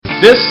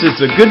This is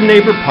the Good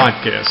Neighbor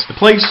Podcast, the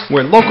place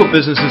where local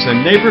businesses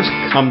and neighbors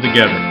come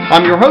together.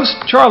 I'm your host,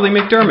 Charlie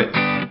McDermott.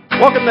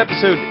 Welcome to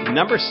episode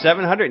number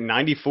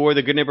 794 of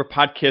the Good Neighbor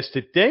Podcast.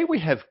 Today we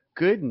have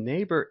good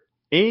neighbor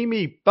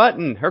Amy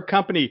Button, her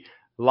company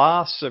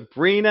La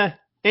Sabrina.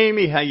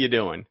 Amy, how you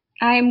doing?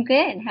 I'm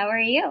good. How are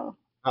you?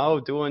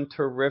 Oh, doing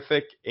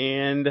terrific.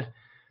 And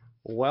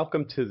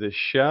welcome to the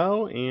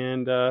show.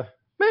 And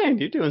man,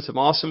 you're doing some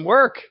awesome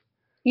work.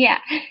 Yeah.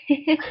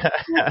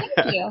 Well,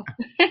 thank you.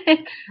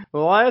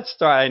 Well, let's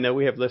start. I know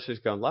we have listeners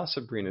going, La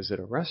Sabrina, is it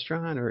a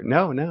restaurant or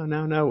no? I'm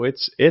going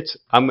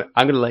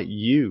to let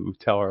you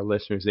tell our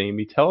listeners,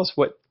 Amy. Tell us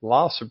what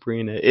La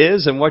Sabrina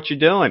is and what you're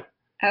doing.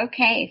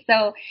 Okay.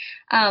 So,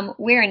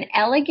 we're an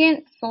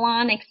elegant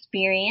salon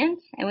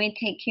experience and we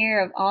take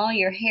care of all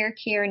your hair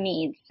care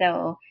needs.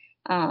 So,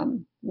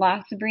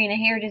 La Sabrina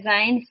Hair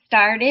Design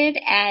started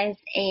as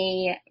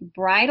a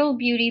bridal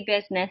beauty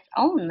business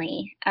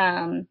only.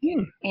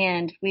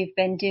 And we've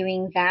been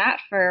doing that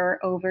for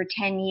over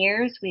 10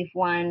 years. We've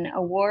won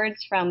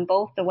awards from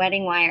both the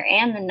Wedding Wire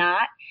and the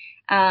Knot,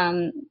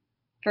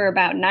 for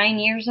about 9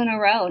 years in a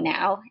row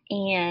now.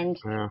 And,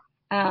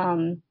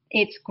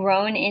 it's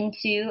grown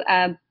into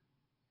a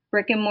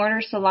brick and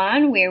mortar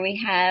salon where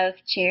we have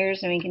chairs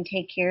and we can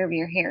take care of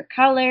your hair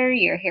color,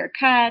 your hair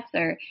cuts,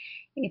 or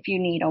if you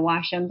need a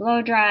wash and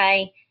blow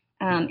dry,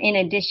 in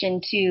addition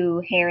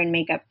to hair and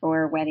makeup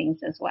for weddings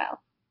as well.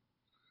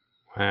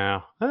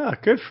 Wow.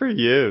 Good for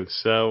you.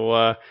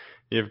 So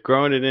you've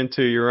grown it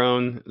into your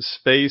own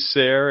space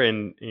there.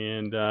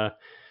 And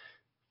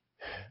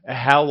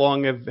how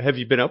long have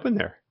you been open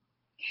there?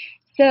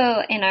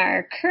 So in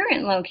our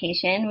current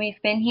location,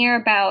 we've been here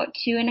about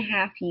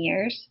 2.5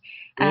 years.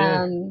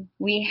 Yeah.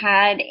 We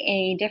had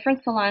a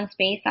different salon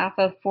space off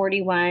of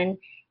 41,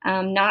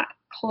 not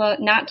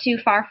too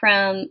far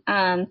from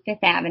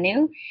Fifth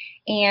Avenue,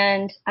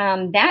 and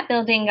that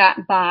building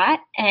got bought,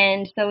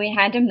 and so we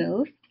had to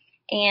move.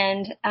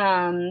 And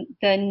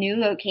the new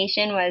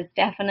location was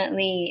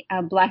definitely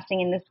a blessing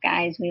in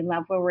disguise. We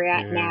love where we're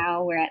at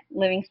now. We're at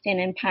Livingston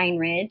and Pine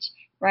Ridge,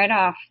 right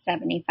off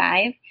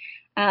 75.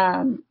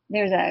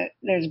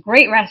 There's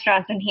great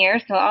restaurants in here,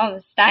 so all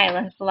the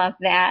stylists love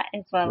that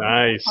as well.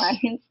 Nice. As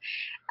the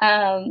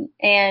clients.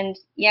 And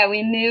yeah,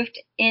 we moved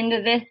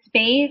into this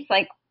space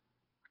like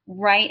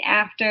right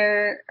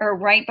after or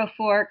right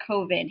before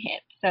COVID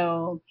hit.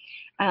 So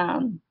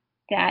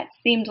that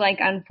seemed like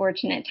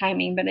unfortunate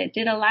timing, but it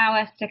did allow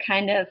us to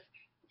kind of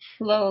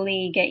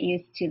slowly get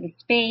used to the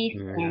space,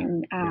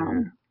 and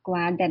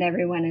glad that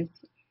everyone is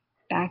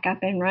back up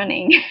and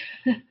running.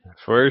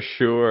 For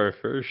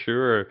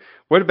sure.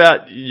 What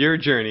about your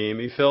journey,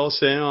 Amy? Fill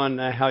us in on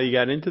how you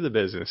got into the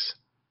business.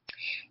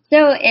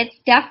 So it's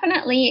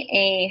definitely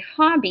a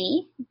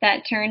hobby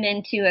that turned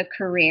into a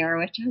career,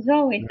 which was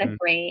always a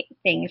great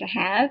thing to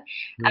have.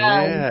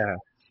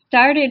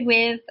 Started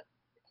with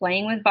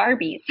playing with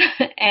Barbies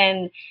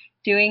and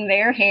doing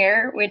their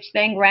hair, which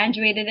then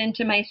graduated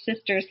into my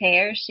sister's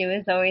hair. She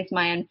was always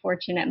my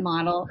unfortunate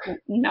model,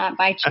 not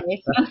by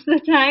choice most of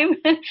the time.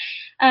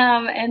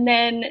 And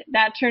then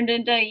that turned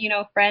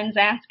into, friends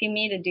asking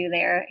me to do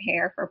their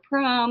hair for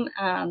prom.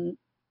 And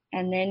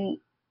then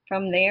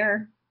from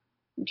there,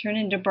 turn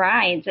into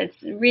brides.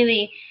 It's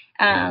really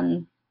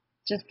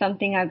just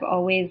something I've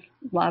always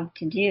loved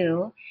to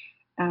do.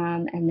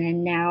 And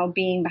then now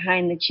being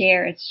behind the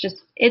chair,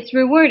 it's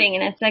rewarding,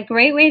 and it's a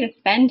great way to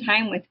spend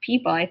time with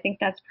people. I think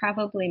that's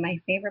probably my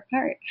favorite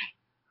part.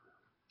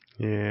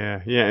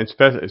 Yeah, and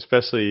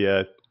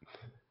especially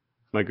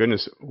my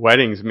goodness,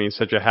 weddings mean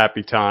such a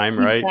happy time,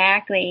 right?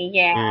 Exactly,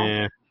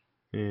 yeah.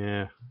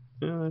 Yeah,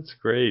 that's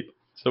great.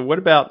 So what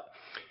about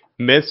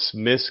myths,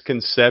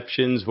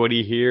 misconceptions? What do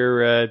you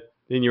hear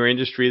in your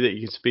industry that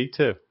you can speak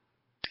to?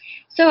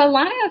 So a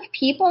lot of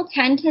people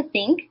tend to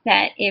think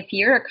that if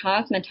you're a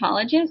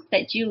cosmetologist,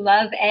 that you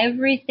love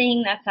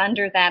everything that's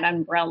under that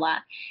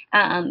umbrella.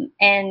 And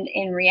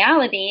in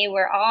reality,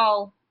 we're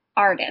all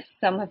artists.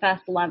 Some of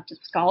us love to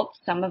sculpt,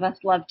 some of us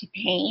love to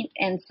paint.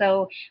 And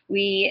so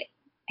we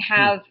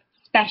have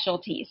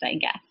specialties, I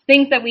guess,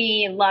 things that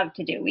we love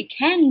to do. We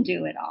can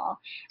do it all.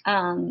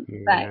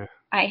 But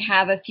I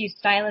have a few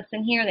stylists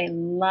in here. They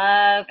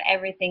love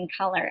everything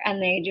color,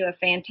 and they do a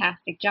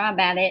fantastic job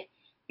at it,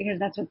 because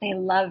that's what they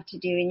love to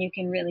do, and you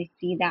can really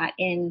see that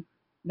in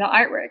the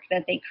artwork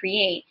that they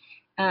create.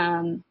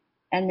 And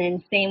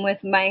then same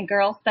with my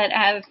girls that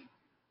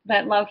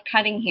love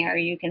cutting hair.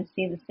 You can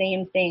see the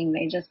same thing.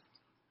 They just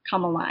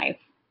come alive,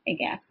 I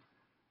guess.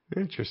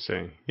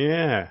 Interesting.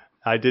 Yeah.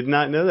 I did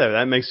not know that.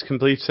 That makes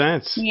complete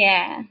sense.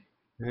 Yeah.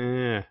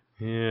 How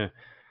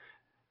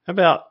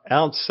about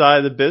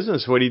outside the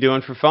business? What are you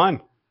doing for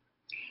fun?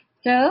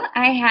 So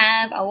I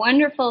have a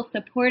wonderful,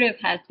 supportive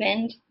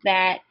husband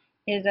that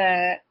is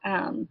a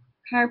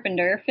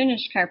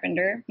Finnish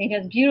carpenter. He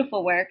does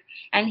beautiful work,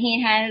 and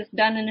he has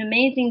done an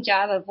amazing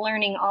job of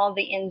learning all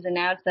the ins and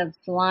outs of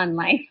salon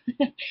life,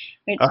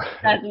 which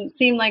doesn't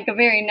seem like a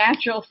very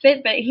natural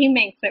fit, but he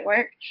makes it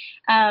work.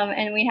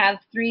 And we have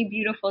 3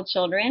 beautiful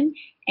children,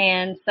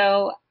 and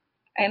so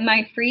in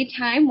my free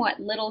time, what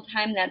little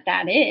time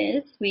that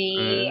is,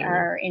 we Uh,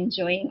 are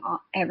enjoying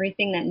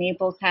everything that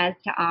Naples has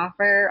to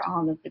offer,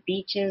 all of the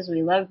beaches.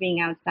 We love being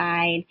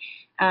outside.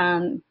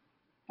 Um,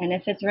 and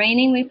if it's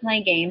raining, we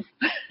play games.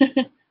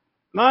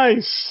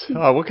 nice.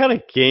 What kind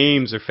of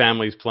games are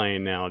families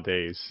playing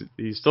nowadays?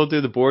 Do you still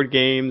do the board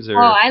games Oh,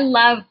 or? I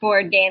love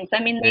board games.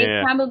 I mean, they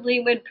Yeah,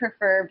 probably would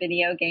prefer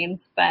video games,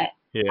 but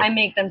yeah. I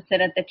make them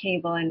sit at the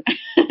table and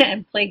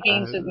and play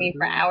games with me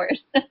for Uh, hours.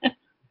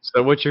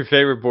 so, what's your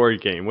favorite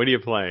board game? What are you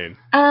playing?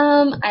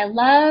 I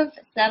love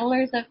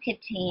Settlers of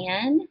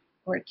Catan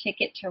or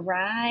Ticket to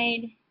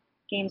Ride,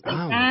 games like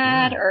Oh,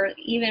 that, wow. or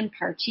even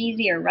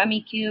Parcheesi or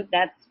Rummy Cube.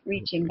 That's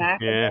reaching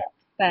back a Yeah, bit,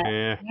 but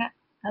yeah. yeah,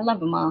 I love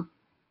them all.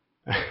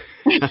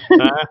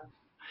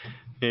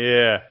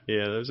 Yeah,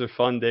 yeah, those are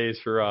fun days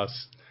for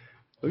us.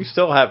 We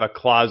still have a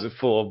closet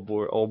full of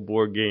old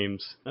board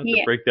games. I have to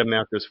Yeah, break them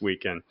out this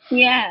weekend.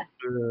 yeah.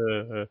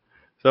 Uh,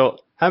 so,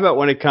 how about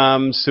when it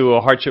comes to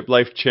a hardship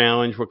life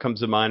challenge? What comes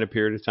to mind? A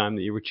period of time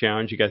that you were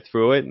challenged, you got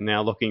through it, and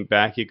now looking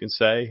back, you can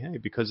say, "Hey,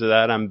 because of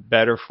that, I'm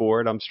better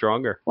for it. I'm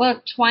stronger."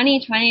 Well,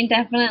 2020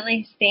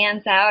 definitely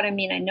stands out. I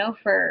mean, I know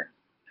for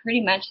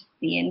pretty much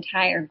the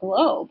entire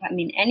globe. I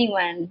mean,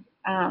 anyone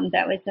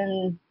that was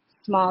in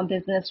small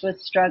business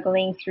was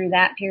struggling through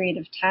that period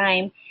of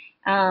time.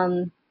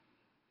 Um,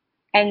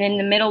 and in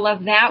the middle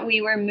of that,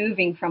 we were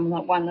moving from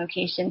one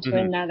location to Hmm.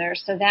 another.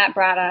 So that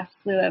brought a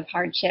slew of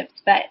hardships.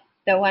 But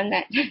the one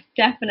that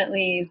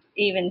definitely is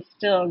even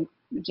still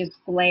just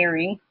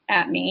glaring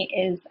at me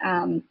is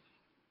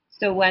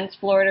so once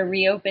Florida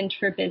reopened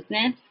for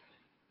business,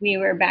 we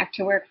were back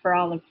to work for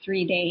all of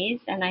 3 days,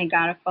 and I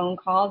got a phone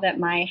call that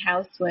my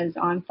house was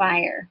on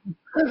fire.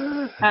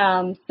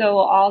 So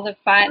all the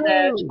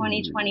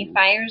 2020 Oh.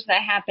 fires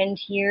that happened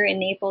here in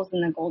Naples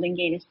and the Golden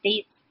Gate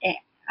Estates,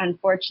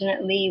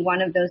 unfortunately,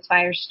 one of those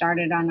fires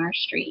started on our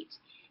street,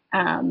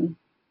 um,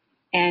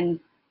 and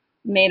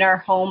made our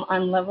home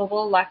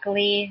unlivable.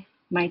 Luckily,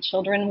 my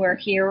children were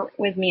here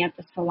with me at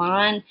the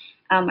salon.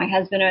 My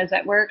husband was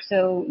at work,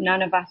 so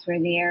none of us were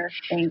there,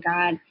 thank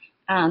God.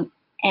 Um,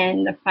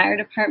 and the fire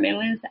department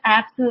was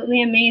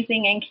absolutely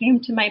amazing and came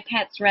to my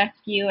pet's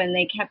rescue, and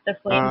they kept the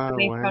flames Oh,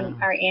 away from wow.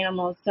 our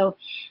animals. So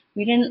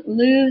we didn't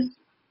lose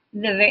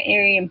the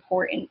very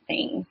important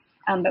things,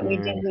 but we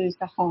did Yeah. lose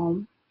the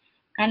home.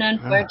 And Ah,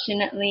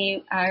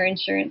 unfortunately, our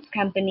insurance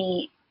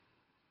company,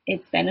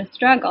 it's been a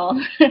struggle.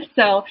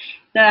 So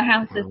the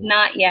house is wow.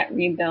 not yet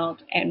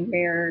rebuilt, and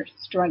we're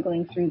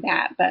struggling through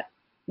that. But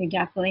we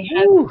definitely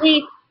have Woo.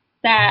 faith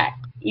that,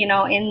 in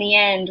the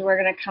end,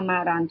 we're going to come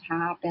out on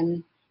top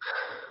and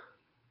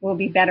we'll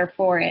be better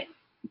for it.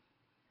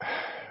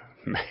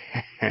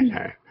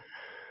 Man.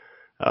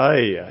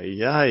 Ay,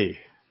 ay, ay.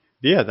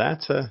 Yeah,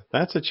 that's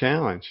a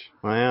challenge.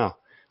 Wow.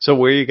 So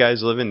where are you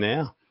guys living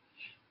now?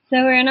 So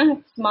we're in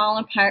a small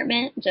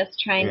apartment just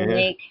trying to Yeah.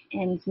 make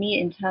ends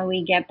meet until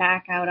we get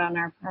back out on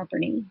our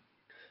property.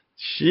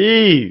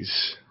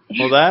 Jeez.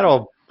 Well,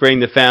 that'll bring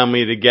the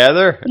family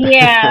together.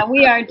 Yeah,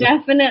 we are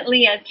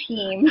definitely a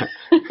team.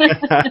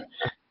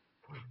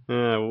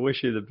 I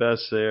wish you the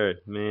best there.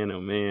 Man,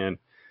 oh man.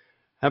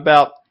 How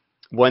about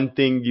one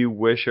thing you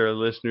wish our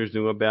listeners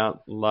knew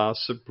about La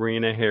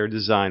Sabrina hair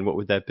design? What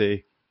would that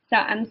be? So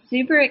I'm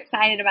super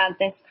excited about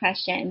this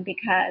question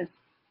because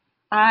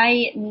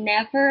I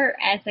never,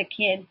 as a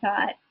kid,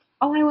 thought,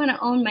 oh, I want to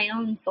own my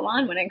own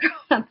salon when I grow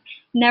up.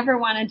 Never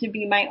wanted to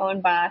be my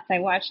own boss. I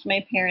watched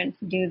my parents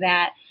do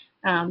that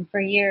for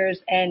years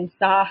and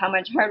saw how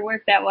much hard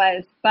work that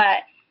was. But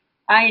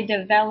I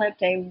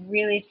developed a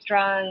really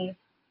strong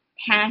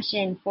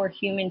passion for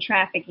human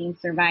trafficking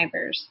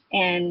survivors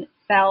and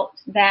felt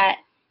that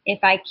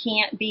if I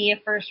can't be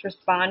a first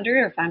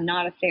responder, if I'm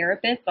not a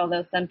therapist,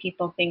 although some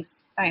people think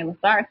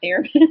stylists are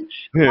therapists,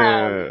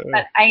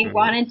 but I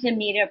wanted to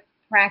meet a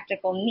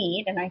practical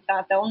need, and I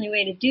thought the only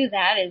way to do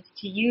that is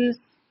to use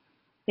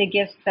the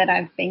gifts that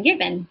I've been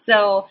given.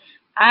 So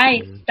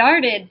I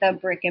started the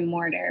brick and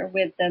mortar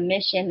with the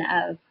mission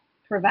of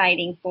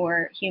providing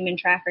for human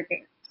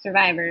trafficking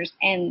survivors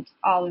and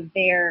all of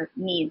their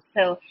needs.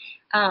 So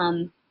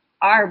um,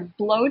 our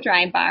blow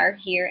dry bar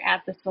here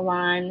at the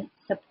salon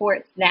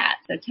supports that.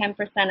 So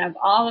 10% of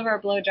all of our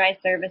blow dry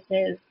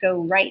services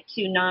go right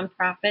to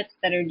nonprofits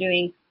that are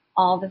doing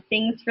all the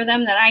things for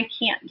them that I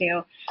can't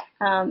do.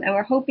 And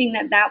we're hoping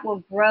that that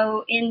will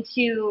grow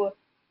into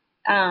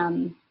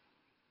um,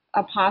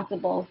 a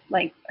possible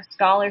like a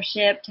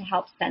scholarship to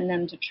help send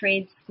them to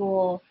trade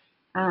school,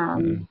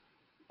 Mm,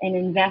 and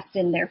invest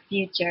in their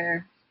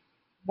future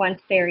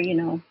once they're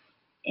in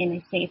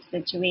a safe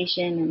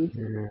situation and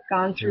yeah,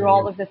 gone through yeah,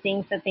 all of the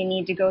things that they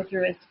need to go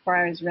through as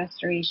far as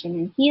restoration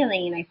and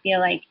healing. And I feel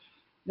like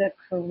the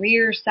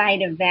career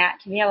side of that,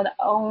 to be able to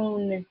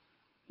own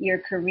your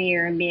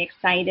career and be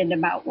excited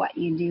about what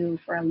you do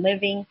for a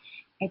living,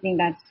 I think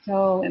that's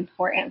so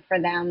important for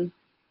them.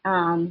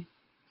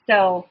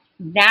 So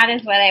that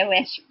is what I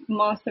wish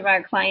most of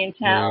our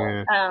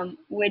clientele yeah.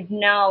 would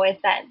know, is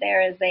that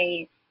there is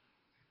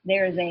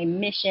a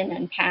mission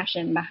and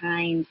passion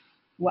behind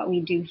what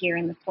we do here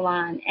in the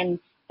salon, and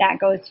that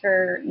goes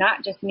for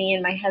not just me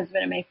and my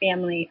husband and my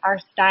family. Our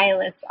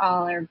stylists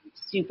all are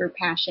super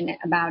passionate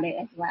about it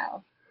as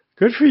well.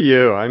 Good for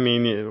you. I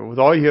mean, with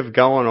all you have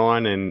going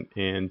on,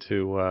 and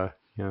to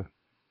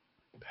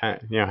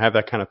have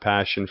that kind of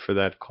passion for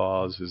that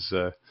cause is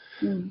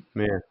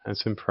man,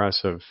 that's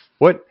impressive.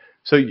 What?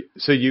 So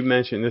you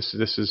mentioned this.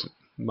 This is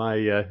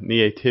my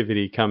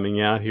nativity coming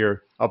out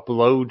here. A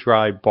blow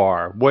dry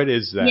bar. What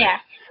is that? Yeah.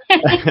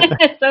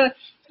 So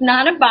it's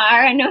not a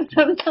bar. I know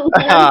some salons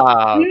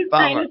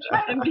trying to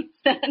try to mix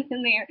that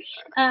in there.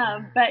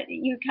 But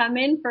you come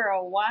in for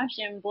a wash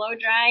and blow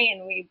dry,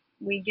 and we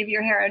give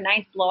your hair a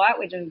nice blowout,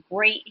 which is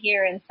great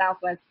here in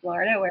Southwest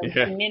Florida, where the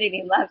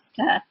humidity loves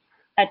to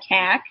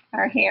attack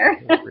our hair.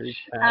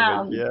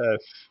 Yes.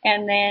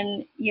 And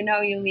then, you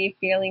leave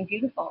feeling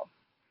beautiful.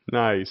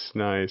 Nice.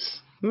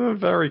 Oh,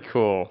 very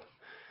cool.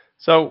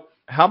 So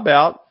how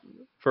about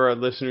for our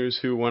listeners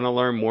who want to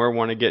learn more,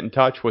 want to get in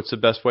touch, what's the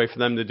best way for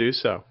them to do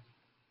so?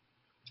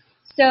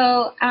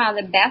 So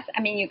the best,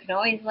 you can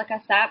always look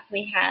us up.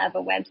 We have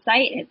a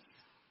website. It's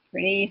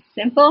pretty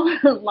simple,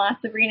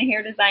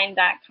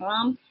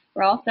 LaSabrinaHairDesign.com.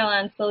 We're also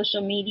on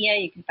social media.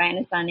 You can find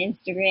us on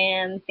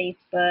Instagram,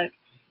 Facebook.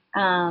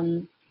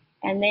 And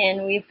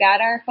then we've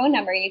got our phone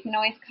number. You can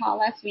always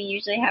call us. We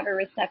usually have a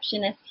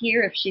receptionist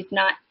here if she's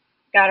not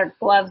got her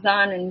gloves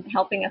on and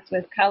helping us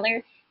with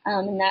color.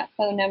 And that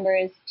phone number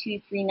is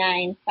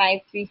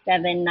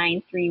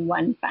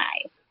 239-537-9315.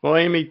 Well,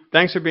 Amy,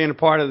 thanks for being a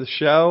part of the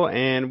show,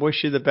 and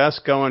wish you the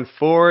best going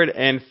forward.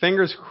 And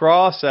fingers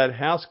crossed that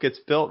house gets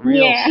built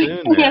real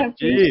soon. Yeah,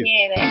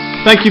 appreciate it.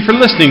 Thank you for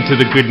listening to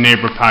the Good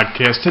Neighbor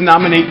Podcast. To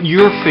nominate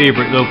your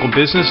favorite local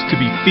business to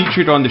be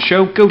featured on the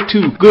show, go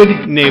to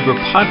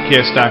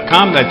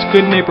goodneighborpodcast.com. That's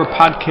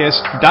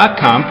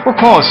goodneighborpodcast.com, or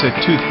call us at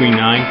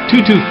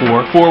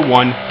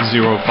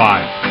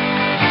 239-224-4105.